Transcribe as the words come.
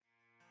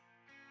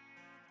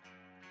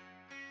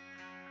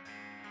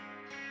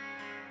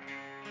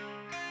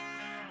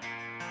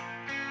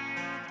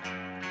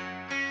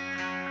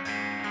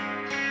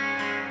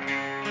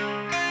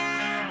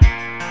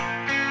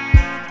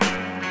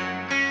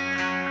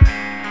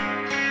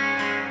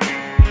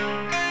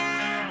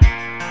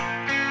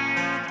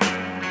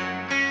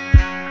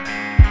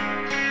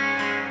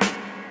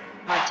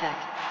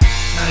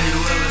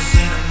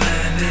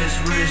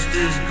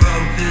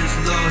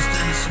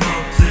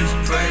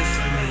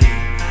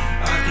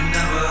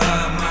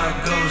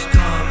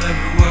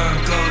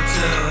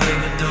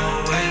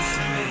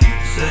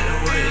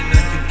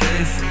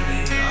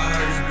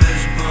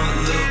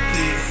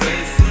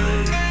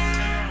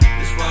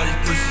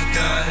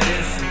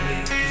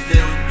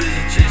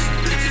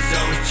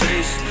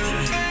chasing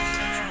dreams.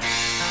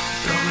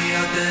 Throw me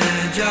out the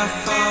edge, I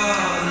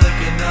fall,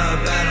 looking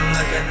up at them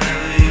like I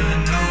never even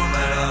knew them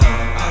at all.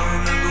 I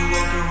remember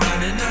walking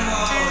around in the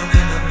hall, and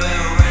then the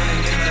bell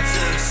rang, and I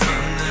took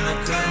something that I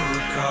couldn't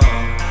recall.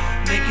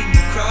 Making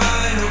you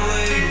cry the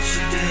way that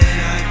you did,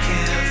 I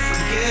can't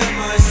forgive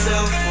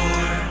myself for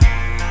it.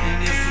 And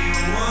if you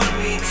want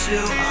me to,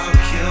 I'll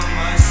kill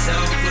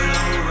myself, but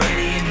I'm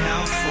already in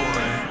hell for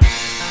it.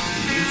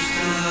 You used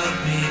to love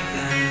me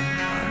then,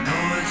 I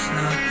know it's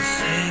not the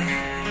same,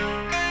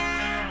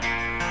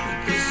 but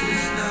this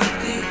is not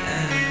the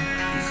end,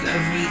 'cause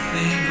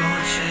everything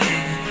gon'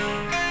 change.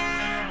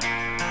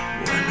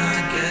 When I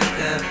get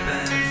that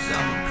Benz,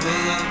 I'ma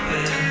pull up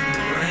in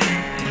the rain,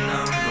 and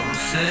I'm gon'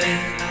 say